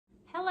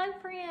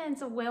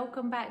friends,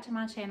 welcome back to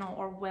my channel,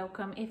 or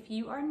welcome if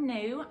you are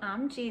new.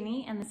 I'm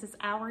Jenny and this is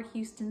our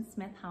Houston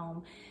Smith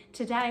home.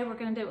 Today we're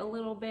going to do a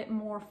little bit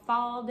more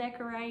fall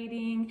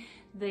decorating.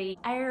 The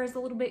air is a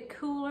little bit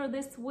cooler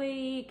this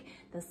week.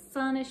 The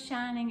sun is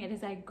shining. It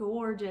is a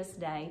gorgeous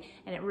day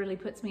and it really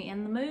puts me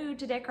in the mood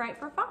to decorate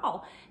for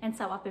fall. And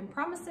so I've been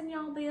promising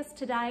y'all this.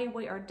 Today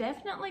we are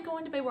definitely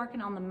going to be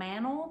working on the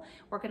mantle,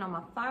 working on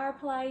my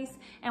fireplace,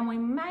 and we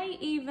may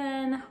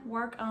even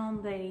work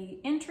on the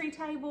entry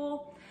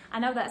table. I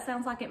know that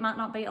sounds like it might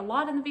not be a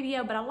lot in the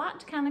video, but I like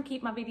to kind of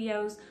keep my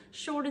videos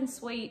short and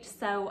sweet,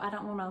 so I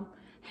don't want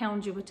to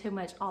hound you with too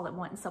much all at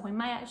once. So we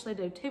may actually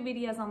do 2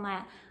 videos on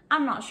that.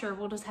 I'm not sure.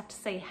 We'll just have to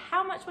see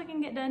how much we can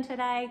get done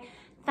today.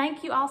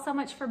 Thank you all so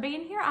much for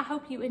being here. I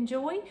hope you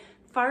enjoy.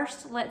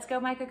 First, let's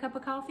go make a cup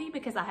of coffee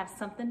because I have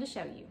something to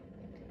show you.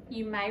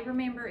 You may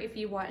remember if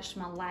you watched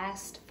my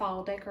last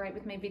fall decorate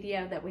with me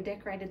video that we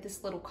decorated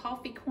this little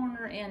coffee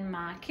corner in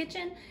my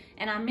kitchen,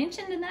 and I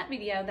mentioned in that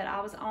video that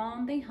I was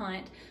on the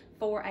hunt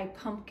for a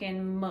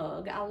pumpkin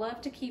mug. I love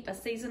to keep a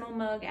seasonal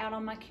mug out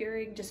on my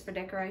Keurig just for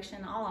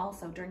decoration. I'll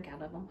also drink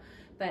out of them,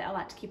 but I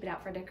like to keep it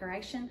out for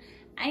decoration.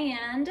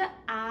 And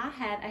I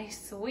had a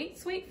sweet,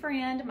 sweet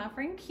friend, my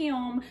friend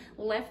Kim,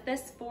 left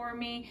this for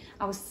me.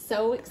 I was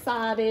so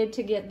excited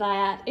to get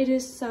that. It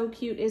is so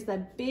cute. It's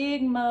a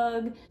big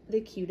mug,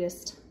 the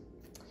cutest.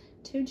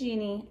 To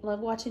Jenny, love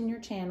watching your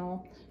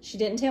channel. She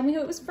didn't tell me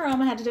who it was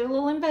from. I had to do a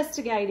little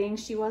investigating.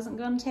 She wasn't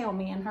going to tell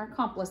me, and her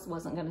accomplice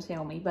wasn't going to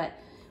tell me, but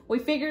we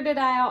figured it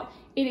out.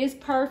 It is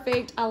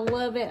perfect. I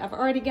love it. I've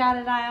already got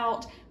it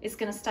out. It's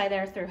going to stay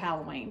there through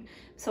Halloween.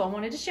 So I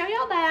wanted to show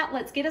y'all that.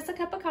 Let's get us a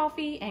cup of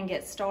coffee and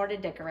get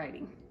started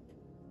decorating.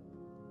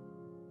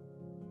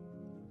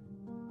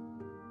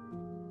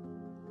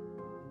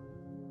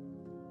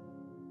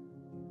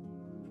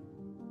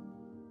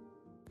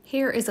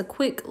 Here is a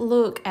quick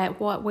look at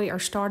what we are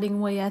starting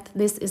with.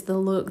 This is the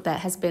look that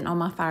has been on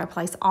my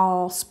fireplace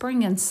all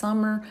spring and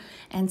summer,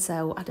 and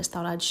so I just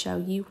thought I'd show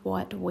you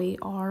what we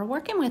are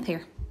working with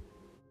here.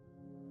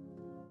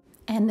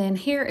 And then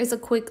here is a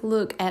quick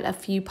look at a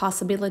few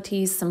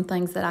possibilities, some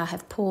things that I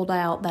have pulled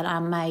out that I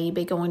may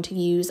be going to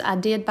use. I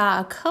did buy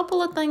a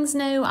couple of things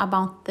new. I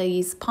bought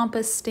these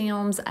pampas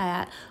stems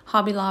at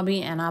Hobby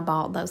Lobby, and I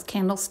bought those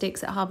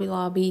candlesticks at Hobby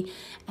Lobby.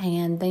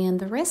 And then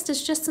the rest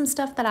is just some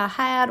stuff that I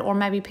had or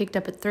maybe picked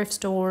up at thrift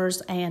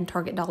stores and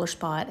Target Dollar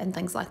Spot and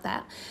things like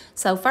that.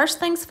 So first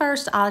things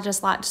first, I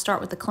just like to start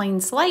with a clean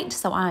slate.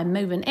 So I'm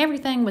moving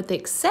everything with the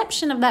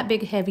exception of that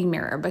big heavy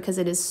mirror because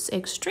it is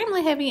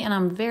extremely heavy and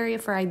I'm very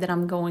afraid that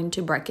I'm going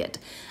to break it.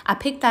 I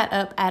picked that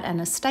up at an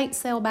estate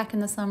sale back in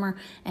the summer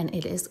and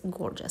it is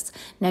gorgeous.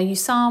 Now you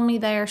saw me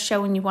there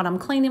showing you what I'm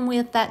cleaning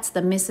with. That's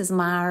the Mrs.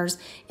 Myers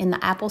in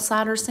the apple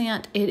cider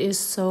scent. It is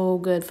so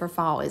good for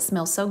fall. It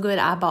smells so good.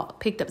 I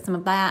picked up some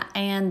of that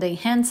and the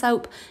hand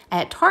soap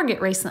at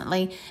Target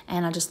recently,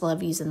 and I just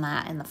love using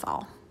that in the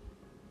fall.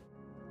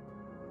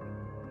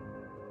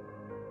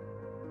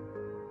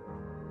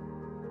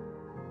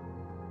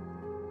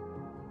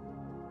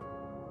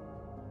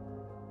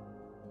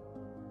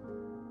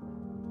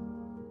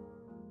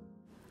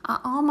 I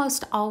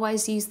almost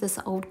always use this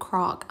old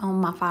crock on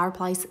my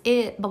fireplace.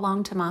 It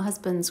belonged to my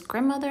husband's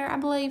grandmother, I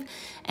believe,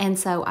 and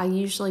so I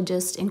usually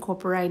just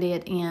incorporate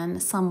it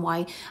in some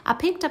way. I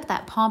picked up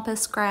that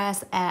pampas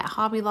grass at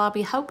Hobby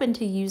Lobby, hoping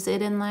to use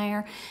it in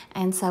there,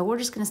 and so we're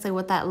just going to see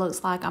what that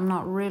looks like. I'm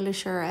not really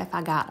sure if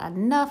I got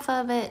enough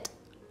of it.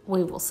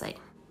 We will see.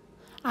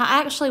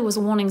 I actually was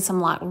wanting some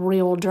like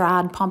real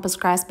dried pampas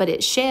grass, but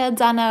it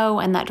sheds, I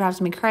know, and that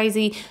drives me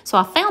crazy. So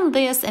I found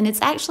this, and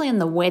it's actually in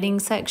the wedding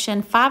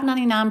section,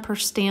 $5.99 per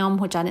stem,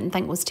 which I didn't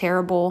think was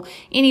terrible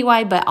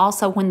anyway, but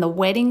also when the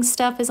wedding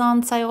stuff is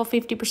on sale,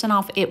 50%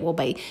 off, it will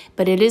be.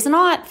 But it is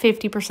not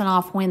 50%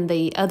 off when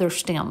the other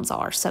stems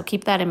are, so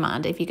keep that in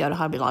mind if you go to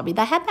Hobby Lobby.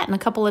 They had that in a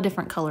couple of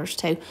different colors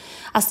too.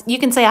 You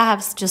can see I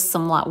have just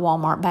some like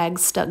Walmart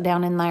bags stuck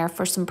down in there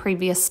for some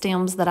previous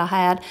stems that I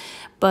had,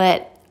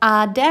 but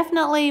I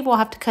definitely will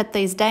have to cut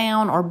these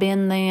down or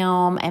bend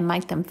them and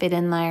make them fit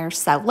in there.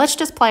 So let's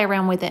just play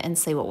around with it and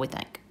see what we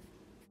think.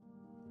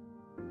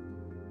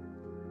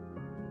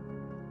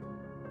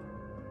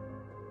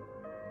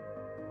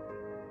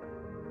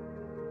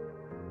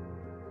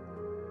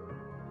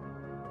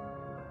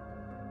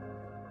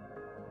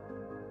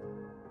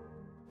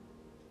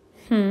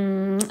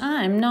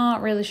 I'm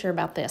not really sure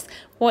about this.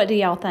 What do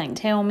y'all think?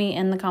 Tell me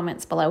in the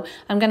comments below.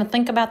 I'm going to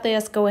think about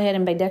this, go ahead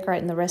and be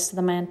decorating the rest of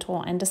the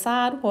mantle and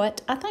decide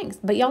what I think.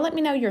 But y'all let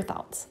me know your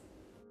thoughts.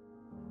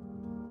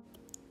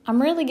 I'm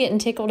really getting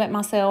tickled at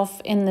myself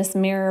in this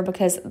mirror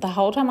because the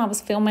whole time I was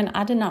filming,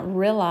 I did not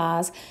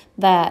realize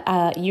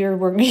that you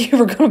were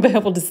going to be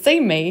able to see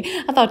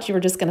me. I thought you were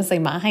just going to see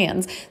my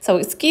hands. So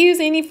excuse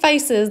any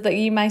faces that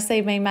you may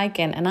see me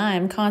making, and I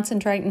am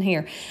concentrating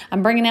here.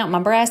 I'm bringing out my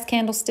brass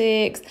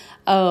candlesticks.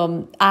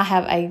 I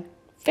have a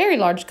very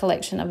large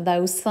collection of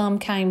those. Some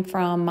came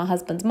from my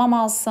husband's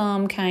mama's,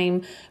 some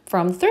came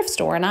from the thrift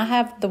store, and I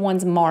have the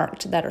ones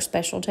marked that are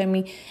special to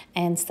me,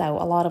 and so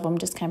a lot of them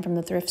just came from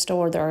the thrift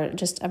store. There are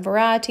just a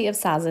variety of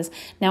sizes.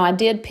 Now, I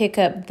did pick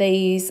up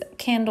these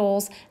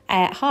candles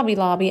at Hobby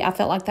Lobby. I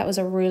felt like that was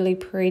a really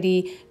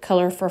pretty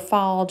color for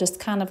fall, just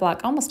kind of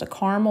like almost a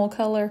caramel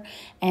color,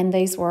 and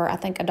these were, I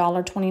think,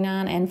 $1.29.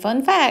 And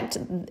fun fact,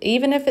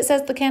 even if it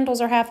says the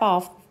candles are half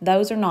off,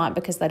 those are not,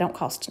 because they don't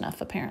cost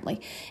enough apparently.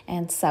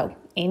 And so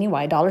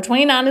anyway,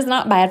 $1.29 is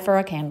not bad for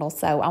a candle,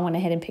 so I went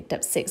ahead and picked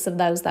up 6 of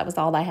those. That was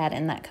all they had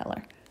in that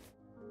color.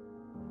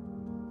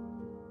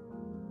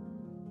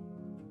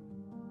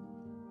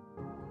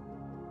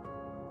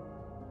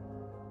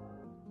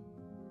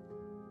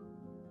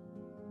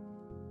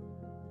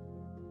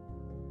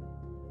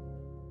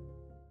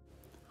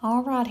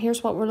 All right,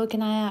 here's what we're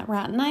looking at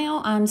right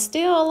now. I'm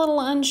still a little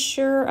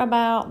unsure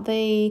about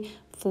the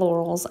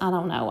florals. I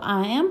don't know.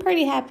 I am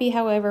pretty happy,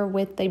 however,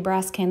 with the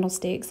brass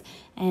candlesticks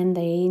and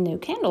the new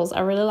candles. I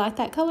really like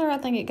that color. I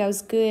think it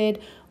goes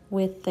good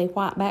with the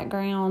white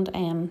background,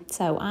 and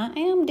so I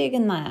am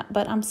digging that,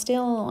 but I'm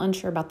still a little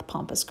unsure about the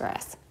pampas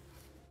grass.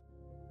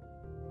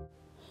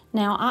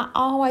 Now, I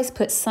always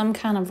put some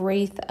kind of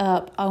wreath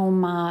up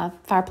on my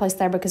fireplace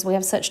there because we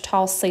have such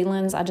tall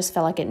ceilings. I just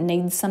feel like it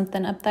needs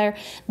something up there.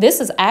 This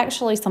is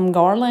actually some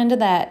garland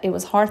that it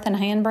was Hearth and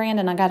Hand brand,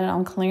 and I got it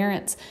on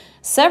clearance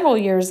several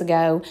years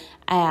ago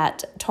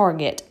at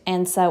Target.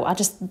 And so I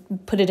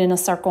just put it in a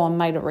circle and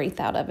made a wreath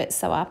out of it.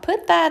 So I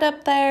put that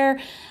up there,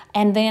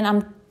 and then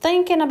I'm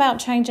thinking about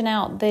changing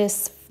out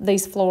these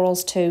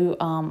florals to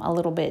a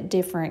little bit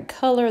different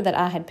color that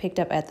I had picked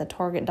up at the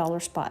Target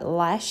dollar spot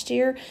last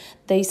year.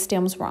 These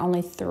stems were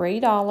only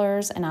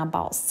 $3, and I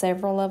bought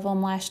several of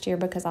them last year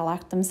because I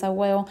liked them so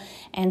well.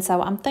 And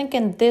so I'm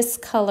thinking this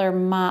color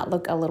might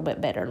look a little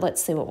bit better.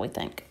 Let's see what we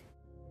think.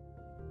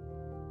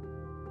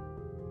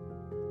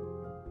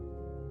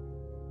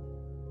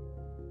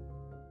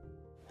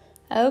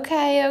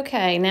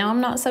 Okay, now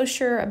I'm not so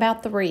sure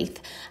about the wreath.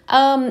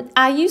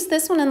 I used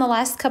this one in the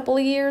last couple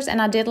of years,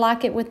 and I did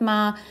like it with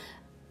my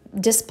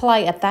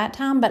display at that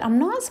time, but I'm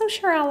not so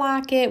sure I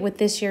like it with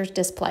this year's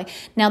display.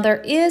 Now,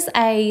 there is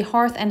a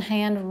Hearth and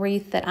Hand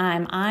wreath that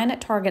I'm eyeing at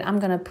Target. I'm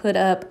going to put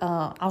up,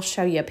 I'll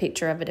show you a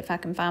picture of it if I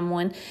can find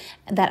one,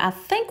 that I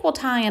think will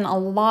tie in a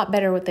lot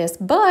better with this,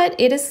 but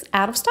it is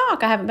out of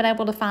stock. I haven't been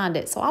able to find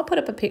it, so I'll put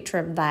up a picture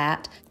of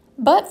that.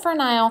 But for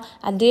now,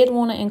 I did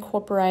want to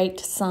incorporate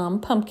some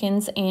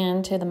pumpkins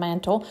into the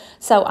mantle.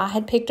 So I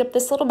had picked up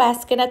this little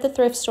basket at the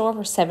thrift store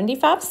for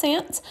 75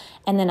 cents.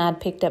 And then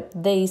I'd picked up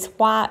these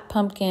white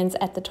pumpkins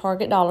at the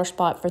Target dollar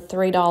spot for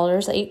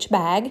 $3 each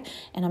bag.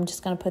 And I'm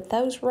just going to put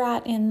those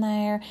right in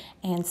there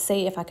and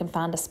see if I can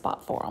find a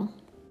spot for them.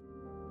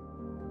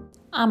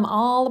 I'm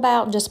all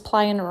about just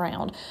playing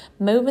around,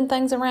 moving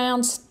things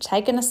around,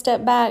 taking a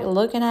step back,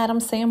 looking at them,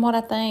 seeing what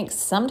I think.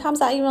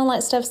 Sometimes I even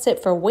let stuff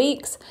sit for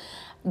weeks,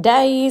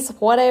 days,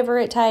 whatever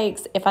it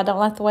takes. If I don't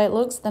like the way it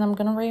looks, then I'm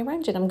going to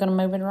rearrange it. I'm going to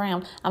move it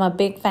around. I'm a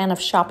big fan of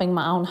shopping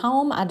my own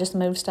home. I just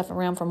move stuff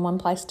around from one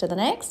place to the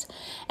next.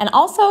 And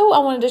also, I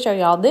wanted to show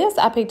y'all this.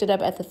 I picked it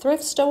up at the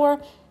thrift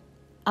store.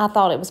 I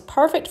thought it was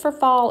perfect for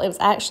fall. It was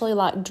actually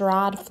like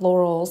dried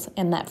florals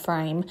in that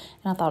frame,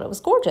 and I thought it was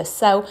gorgeous.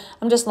 So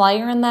I'm just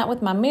layering that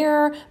with my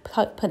mirror,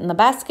 putting the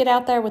basket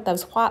out there with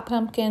those white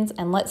pumpkins,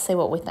 and let's see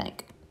what we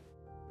think.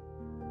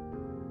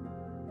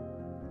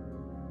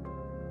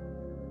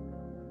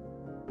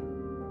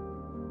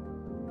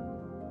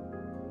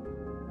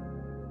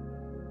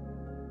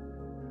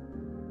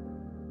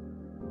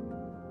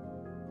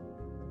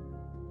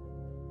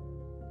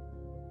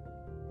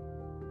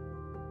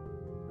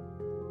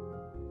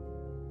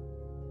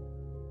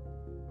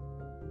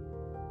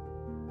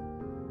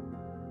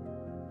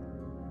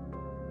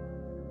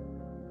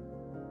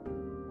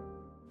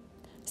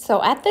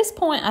 So at this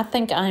point, I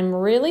think I'm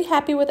really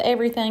happy with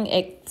everything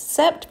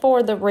except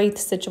for the wreath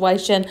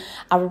situation.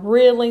 I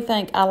really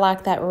think I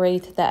like that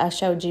wreath that I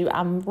showed you.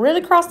 I'm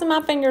really crossing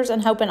my fingers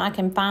and hoping I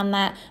can find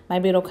that.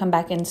 Maybe it'll come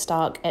back in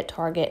stock at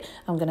Target.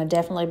 I'm going to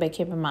definitely be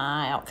keeping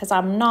my eye out because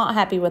I'm not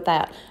happy with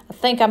that. I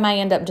think I may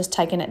end up just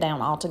taking it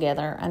down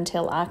altogether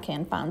until I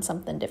can find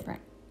something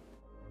different.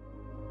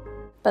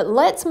 But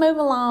let's move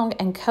along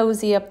and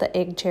cozy up the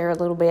egg chair a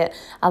little bit.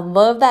 I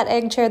love that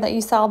egg chair that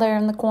you saw there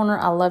in the corner.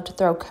 I love to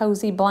throw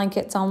cozy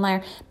blankets on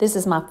there. This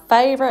is my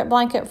favorite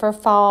blanket for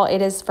fall.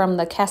 It is from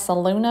the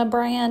Casaluna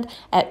brand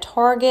at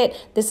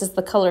Target. This is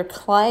the color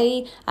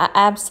clay. I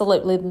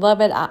absolutely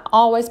love it. I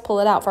always pull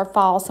it out for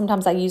fall.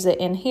 Sometimes I use it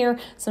in here.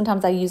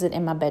 Sometimes I use it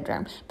in my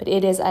bedroom. But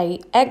it is an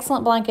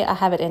excellent blanket. I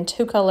have it in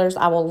 2 colors.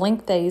 I will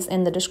link these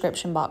in the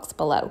description box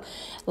below.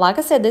 Like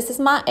I said, this is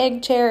my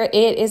egg chair.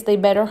 It is the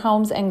Better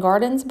Homes and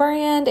Gardens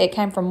brand. It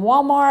came from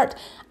Walmart.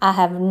 I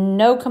have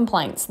no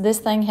complaints. This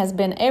thing has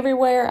been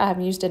everywhere. I have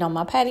used it on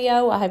my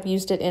patio. I have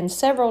used it in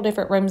several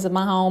different rooms of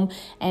my home,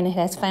 and it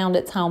has found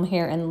its home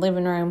here in the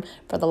living room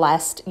for the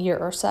last year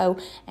or so,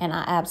 and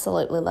I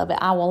absolutely love it.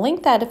 I will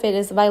link that if it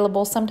is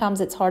available.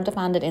 Sometimes it's hard to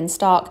find it in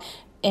stock.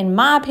 in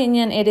my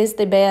opinion, it is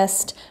the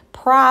best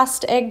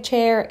priced egg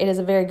chair. It is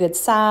a very good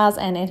size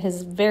and it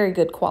is very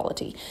good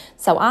quality.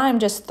 So I'm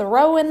just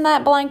throwing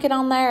that blanket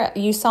on there.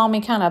 You saw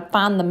me kind of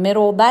find the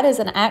middle. That is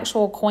an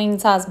actual queen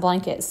size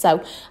blanket.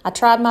 So I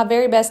tried my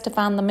very best to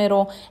find the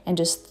middle and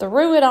just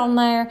threw it on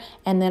there.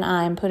 And then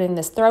I am putting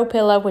this throw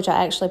pillow, which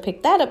I actually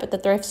picked that up at the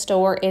thrift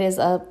store. It is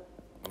a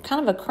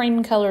kind of a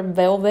cream colored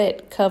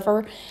velvet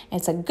cover.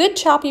 It's a good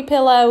choppy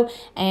pillow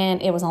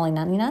and it was only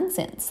 99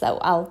 cents. So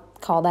I'll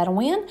call that a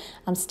win.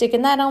 I'm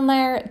sticking that on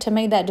there. To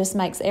me, that just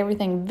makes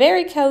everything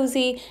very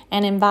cozy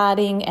and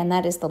inviting, and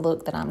that is the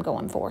look that I'm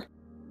going for.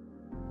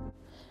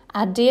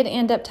 I did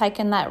end up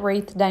taking that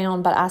wreath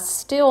down, but I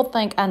still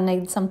think I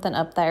need something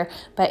up there.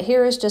 But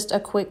here is just a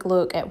quick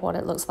look at what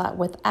it looks like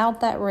without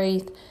that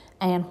wreath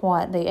and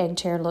what the egg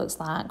chair looks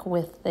like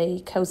with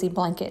the cozy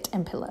blanket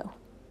and pillow.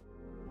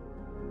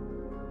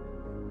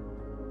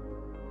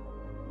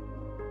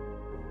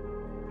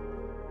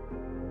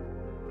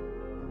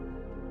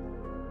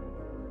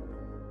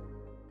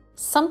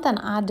 Something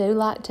I do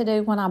like to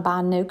do when I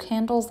buy new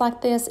candles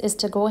like this is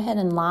to go ahead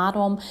and light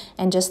them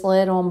and just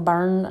let them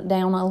burn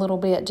down a little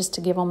bit just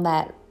to give them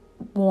that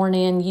worn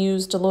in,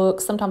 used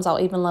look. Sometimes I'll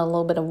even let a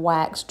little bit of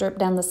wax drip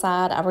down the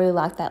side. I really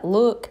like that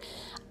look.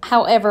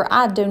 However,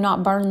 I do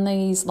not burn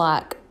these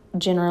like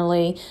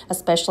generally,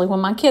 especially when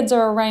my kids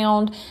are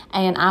around,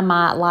 and I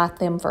might light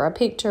them for a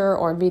picture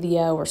or a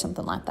video or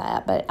something like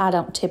that, but I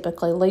don't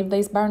typically leave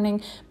these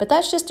burning. But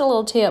that's just a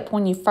little tip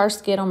when you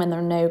first get them and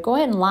they're new. Go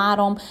ahead and light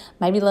them,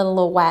 maybe let a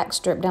little wax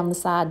drip down the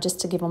side just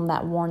to give them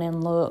that worn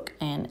in look,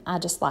 and I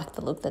just like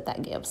the look that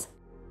that gives.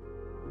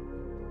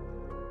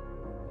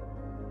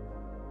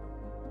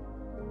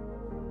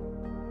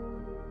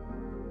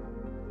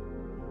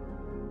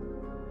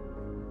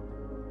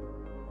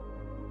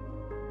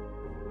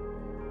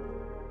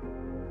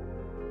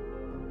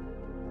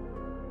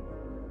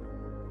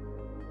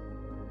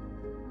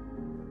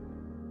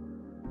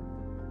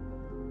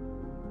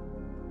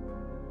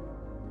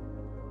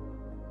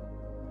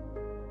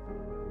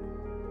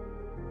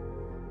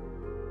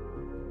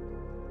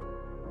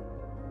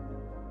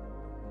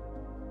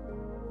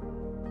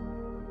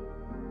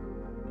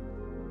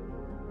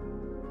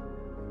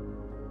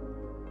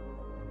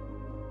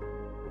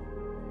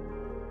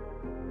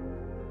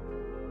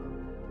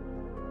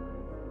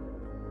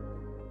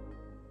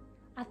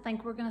 I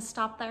think we're gonna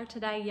stop there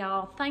today,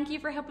 y'all. Thank you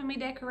for helping me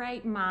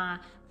decorate my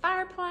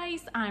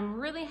fireplace. I'm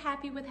really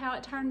happy with how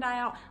it turned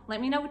out. Let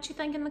me know what you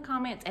think in the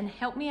comments and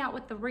help me out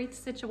with the wreath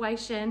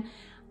situation.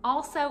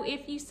 Also,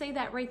 if you see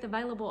that wreath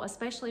available,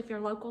 especially if you're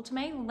local to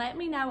me, let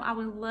me know. I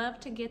would love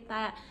to get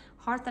that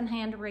Hearth and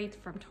Hand wreath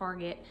from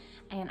Target,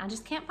 and I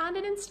just can't find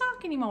it in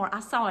stock anymore. I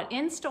saw it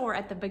in store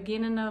at the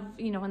beginning of,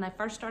 when they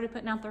first started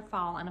putting out their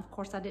fall, and of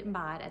course I didn't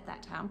buy it at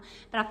that time.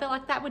 But I feel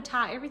like that would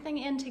tie everything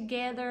in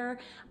together.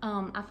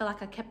 I feel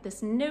like I kept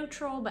this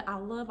neutral, but I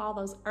love all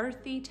those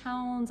earthy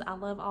tones. I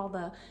love all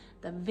the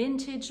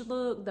vintage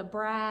look, the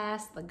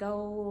brass, the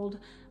gold,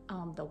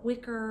 the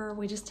wicker.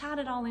 We just tied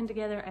it all in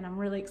together, and I'm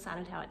really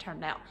excited how it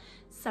turned out.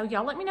 So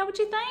y'all let me know what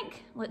you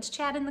think. Let's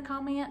chat in the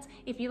comments.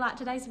 If you liked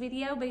today's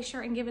video, be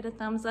sure and give it a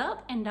thumbs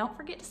up, and don't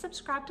forget to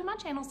subscribe to my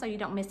channel so you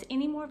don't miss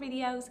any more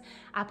videos.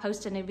 I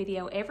post a new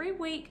video every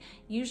week,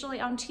 usually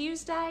on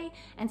Tuesday,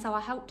 and so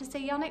I hope to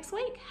see y'all next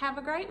week. Have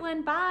a great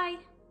one. Bye.